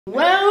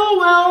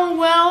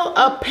Well,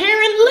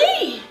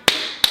 apparently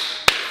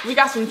we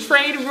got some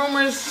trade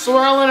rumors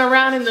swirling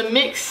around in the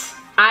mix.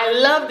 I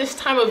love this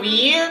time of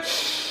year.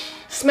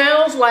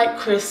 Smells like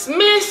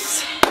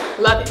Christmas.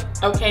 Love it,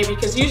 okay?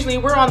 Because usually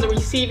we're on the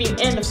receiving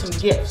end of some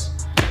gifts.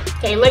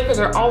 Okay, Lakers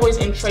are always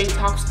in trade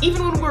talks.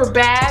 Even when we're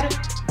bad,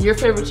 your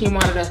favorite team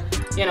wanted to,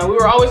 we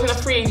were always in a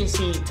free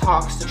agency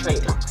talks to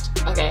trade talks,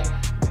 okay?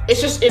 It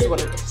just is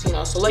what it is,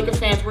 So Laker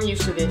fans, we're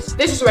used to this.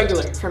 This is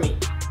regular for me,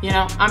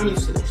 I'm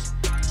used to this.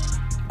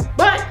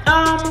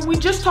 But we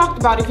just talked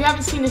about it. If you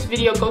haven't seen this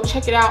video, go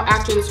check it out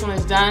after this one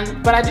is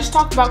done. But I just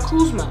talked about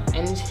Kuzma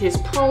and his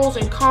pros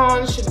and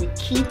cons. Should we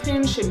keep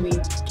him? Should we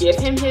give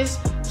him his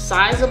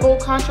sizable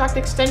contract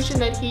extension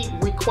that he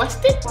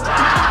requested?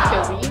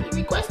 Because he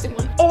requested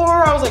one.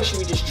 Or I was like, should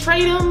we just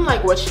trade him?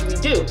 Like, what should we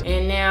do?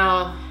 And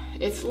now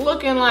it's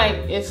looking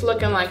like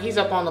he's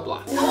up on the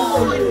block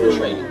for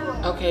trading.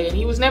 Okay, and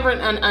he was never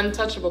an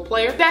untouchable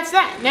player. That's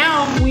that.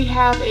 Now we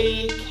have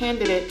a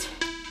candidate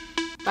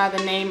by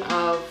the name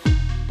of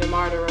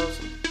Demar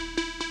Derozan.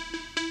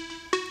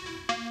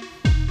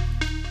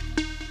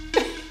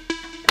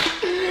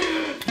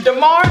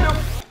 Demar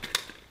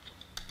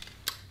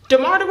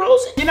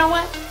Derozan? You know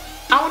what?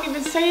 I won't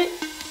even say it.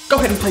 Go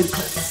ahead and play the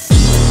clip.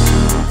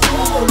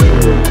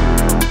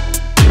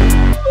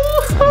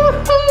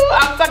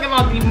 I'm talking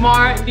about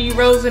Demar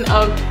Derozan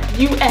of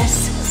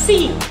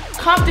USC,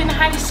 Compton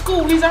High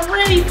School. He's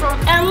already from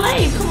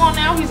LA. Come on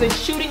now, he's a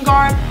shooting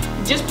guard.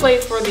 Just played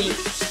for the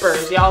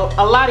Spurs. Y'all,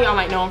 a lot of y'all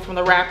might know him from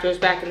the Raptors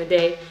back in the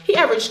day. He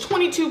averaged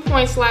 22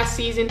 points last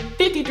season,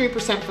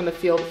 53% from the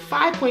field,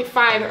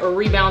 5.5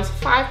 rebounds,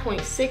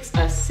 5.6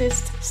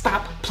 assists.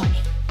 Stop playing.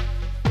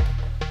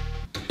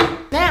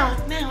 Now,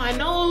 I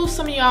know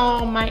some of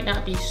y'all might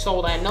not be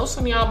sold. I know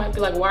some of y'all might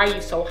be like, why are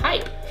you so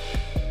hype?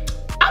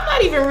 I'm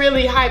not even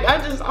really hype.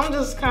 I'm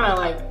just kind of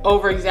like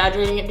over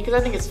exaggerating it because I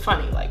think it's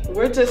funny. Like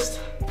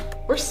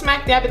we're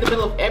smack dab in the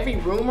middle of every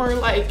rumor.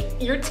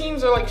 Like your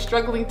teams are like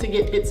struggling to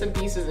get bits and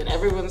pieces and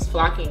everyone's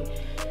flocking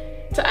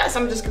to us.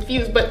 I'm just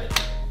confused, but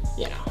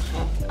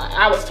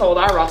I was told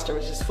our roster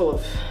was just full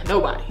of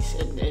nobodies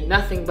and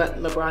nothing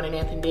but LeBron and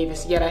Anthony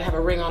Davis, yet I have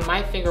a ring on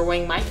my finger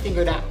weighing my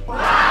finger down.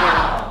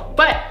 Wow.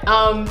 But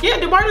yeah,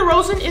 Demar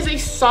Derozan is a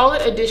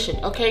solid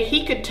addition, okay?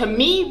 He could, to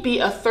me, be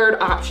a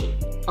third option.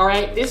 All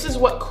right, this is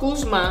what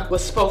Kuzma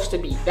was supposed to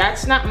be.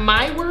 That's not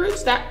my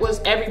words, that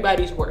was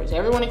everybody's words.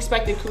 Everyone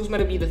expected Kuzma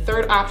to be the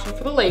third option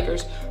for the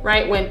Lakers,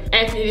 right? When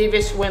Anthony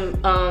Davis, when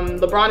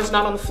LeBron is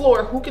not on the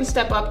floor, who can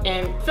step up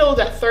and fill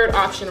that third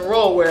option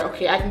role where,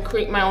 okay, I can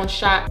create my own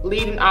shot,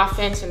 lead an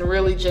offense, and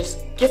really just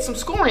get some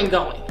scoring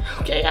going,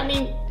 okay? I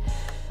mean,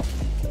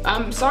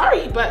 I'm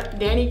sorry, but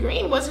Danny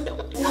Green wasn't doing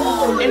it.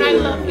 And I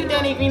love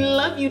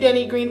you,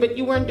 Danny Green, but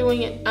you weren't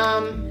doing it,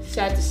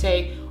 sad to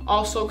say.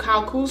 Also,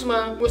 Kyle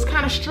Kuzma was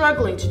kind of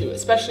struggling to do it,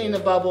 especially in the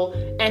bubble,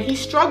 and he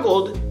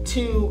struggled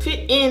to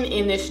fit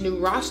in this new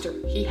roster.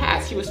 He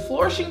was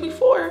flourishing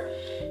before.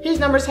 His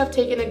numbers have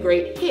taken a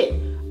great hit.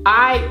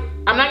 I'm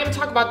not going to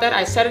talk about that.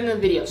 I said it in the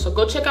video, so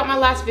go check out my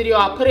last video.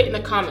 I'll put it in the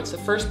comments, the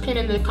first pin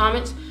in the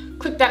comments.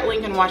 Click that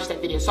link and watch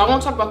that video. So I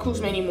won't talk about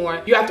Kuzma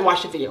anymore. You have to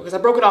watch the video because I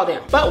broke it all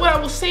down. But what I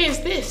will say is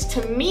this.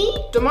 To me,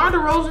 Demar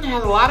Derozan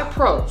has a lot of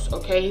pros,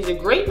 okay? He's a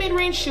great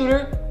mid-range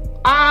shooter.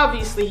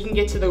 Obviously, he can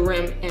get to the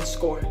rim and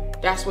score.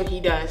 That's what he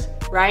does,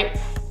 right?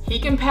 He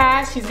can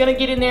pass. He's going to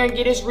get in there and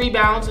get his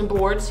rebounds and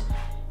boards.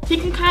 He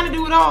can kind of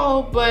do it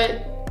all,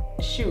 but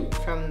shoot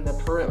from the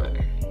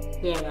perimeter,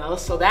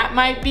 So that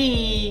might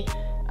be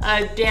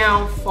a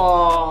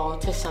downfall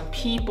to some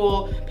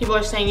people. People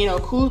are saying,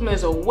 Kuzma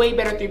is a way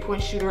better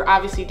three-point shooter.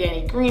 Obviously,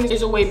 Danny Green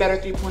is a way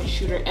better three-point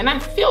shooter. And I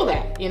feel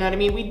that, you know what I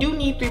mean? We do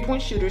need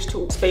three-point shooters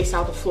to space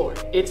out the floor.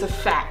 It's a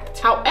fact.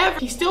 However,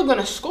 he's still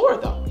gonna score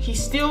though.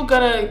 He's still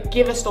gonna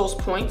give us those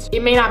points.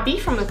 It may not be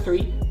from the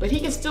three, but he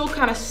can still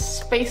kind of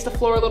space the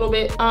floor a little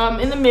bit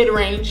in the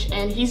mid-range.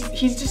 And he's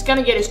just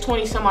gonna get his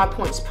 20 some odd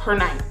points per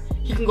night.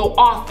 He can go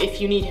off if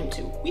you need him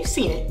to. We've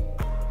seen it.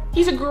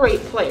 He's a great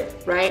player,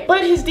 right?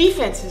 But his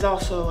defense is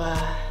also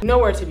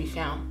nowhere to be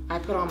found. I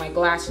put on my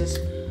glasses.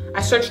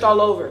 I searched all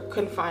over,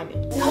 couldn't find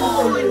it.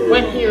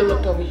 Went here,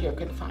 looked over here,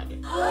 couldn't find it.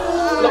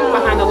 Looked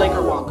behind the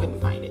Laker wall, couldn't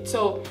find it.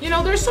 So,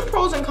 there's some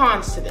pros and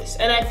cons to this.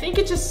 And I think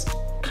it just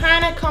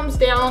kind of comes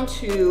down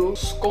to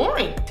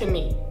scoring to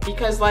me.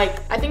 Because I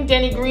think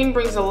Danny Green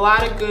brings a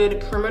lot of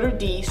good perimeter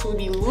D, so we'd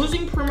be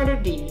losing perimeter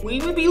D. We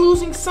would be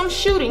losing some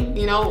shooting,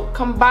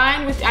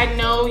 combined with, I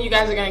know you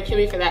guys are gonna kill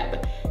me for that,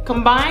 but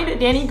combined,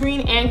 Danny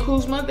Green and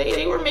Kuzma,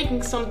 they were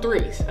making some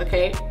threes,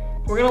 okay?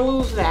 We're gonna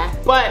lose that,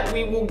 but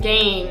we will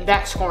gain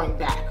that scoring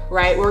back,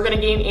 right? We're gonna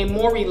gain a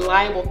more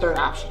reliable third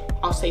option.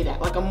 I'll say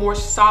that, like a more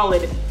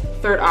solid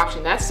third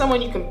option. That's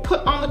someone you can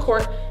put on the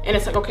court and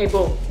it's like, okay,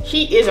 boom,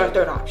 he is our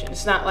third option.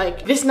 It's not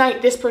like this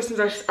night, this person's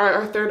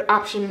our third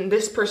option,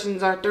 this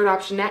person's our third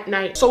option that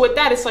night. So with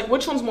that, it's like,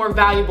 which one's more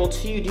valuable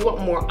to you? Do you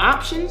want more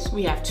options?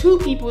 We have two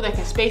people that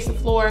can space the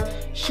floor,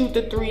 shoot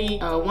the three,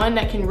 one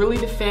that can really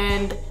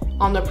defend,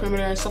 on the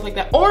perimeter and stuff like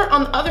that. Or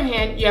on the other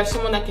hand, you have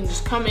someone that can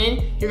just come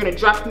in, you're gonna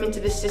drop him into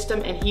this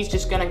system, and he's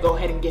just gonna go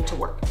ahead and get to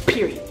work,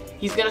 period.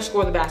 He's gonna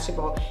score the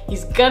basketball.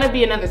 He's gonna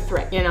be another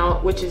threat, you know,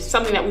 which is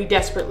something that we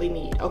desperately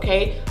need,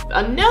 okay?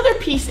 Another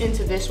piece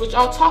into this, which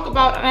I'll talk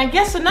about, and I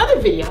guess another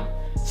video,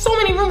 so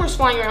many rumors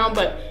flying around,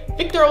 but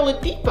Victor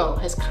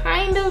Oladipo has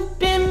kind of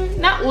been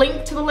not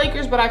linked to the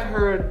Lakers, but I've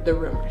heard the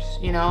rumors,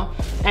 you know?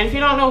 And if you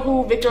don't know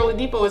who Victor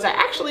Oladipo is, I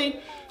actually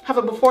have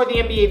a before the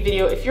NBA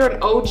video. If you're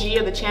an OG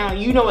of the channel,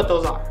 you know what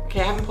those are, okay?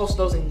 I haven't posted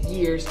those in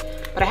years,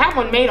 but I have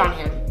one made on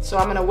him. So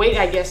I'm gonna wait,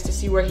 I guess, to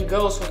see where he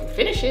goes so I can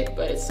finish it,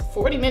 but it's a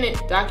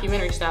 40-minute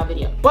documentary style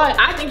video. But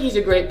I think he's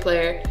a great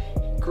player,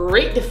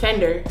 great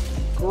defender,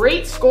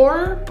 great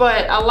scorer,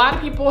 but a lot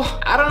of people,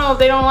 I don't know if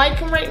they don't like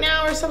him right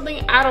now or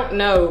something, I don't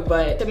know,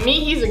 but to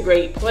me, he's a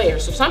great player.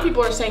 So some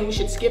people are saying we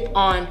should skip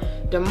on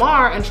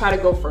Demar and try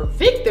to go for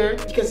Victor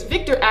because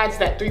Victor adds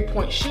that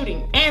three-point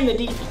shooting and the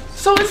defense.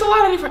 So it's a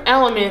lot of different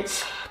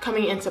elements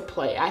coming into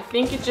play. I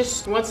think it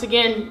just, once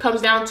again,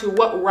 comes down to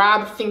what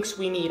Rob thinks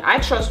we need. I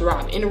trust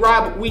Rob. In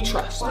Rob, we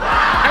trust.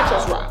 I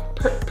trust Rob,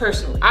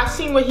 personally. I've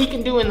seen what he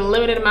can do in a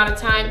limited amount of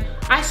time.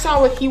 I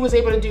saw what he was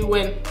able to do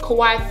when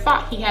Kawhi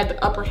thought he had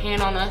the upper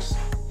hand on us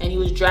and he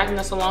was dragging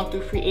us along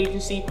through free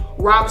agency.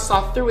 Rob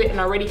saw through it and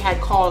already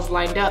had calls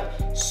lined up.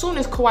 As soon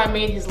as Kawhi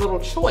made his little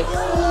choice,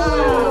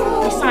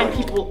 we signed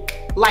people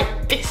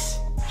like this.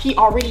 He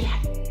already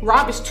had.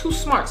 Rob is too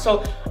smart,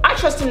 so I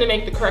trust him to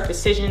make the correct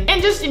decision.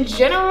 And just in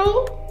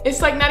general,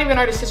 it's like not even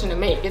our decision to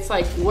make. It's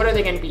like, what are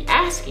they gonna be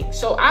asking?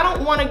 So I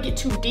don't wanna get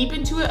too deep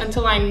into it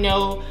until I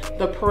know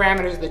the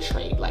parameters of the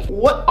trade. Like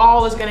what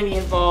all is gonna be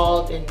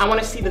involved. And I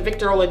wanna see the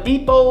Victor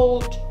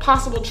Oladipo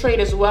possible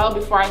trade as well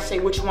before I say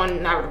which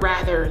one I would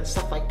rather and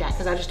stuff like that.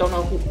 Cause I just don't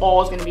know who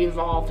all is gonna be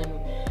involved and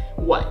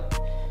what.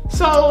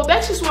 So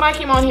that's just what I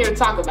came on here to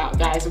talk about,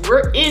 guys.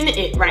 We're in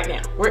it right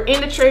now. We're in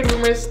the trade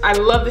rumors. I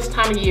love this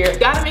time of year.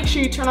 Gotta make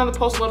sure you turn on the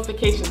post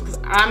notifications because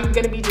I'm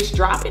gonna be just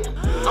dropping.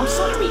 I'm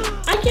sorry,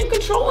 I can't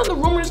control when the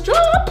rumors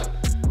drop.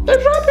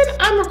 They're dropping,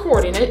 I'm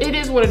recording. It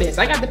is what it is.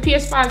 I got the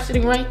PS5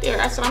 sitting right there.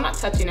 I said I'm not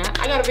touching that.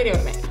 I got a video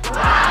to make.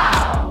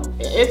 Wow.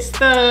 It's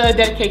the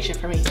dedication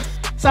for me.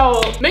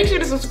 So make sure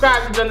to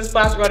subscribe to Join the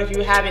Splash Squad if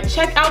you haven't.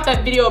 Check out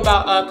that video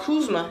about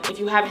Kuzma if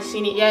you haven't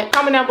seen it yet.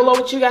 Comment down below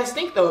what you guys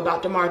think though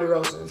about Demar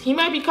Derozan. He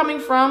might be coming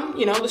from,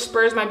 you know, the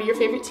Spurs might be your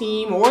favorite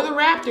team or the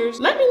Raptors.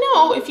 Let me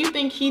know if you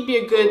think he'd be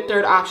a good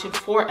third option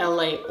for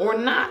LA or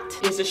not.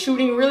 Is the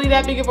shooting really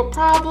that big of a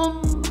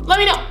problem? Let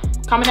me know.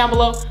 Comment down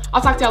below.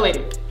 I'll talk to y'all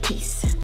later. Peace.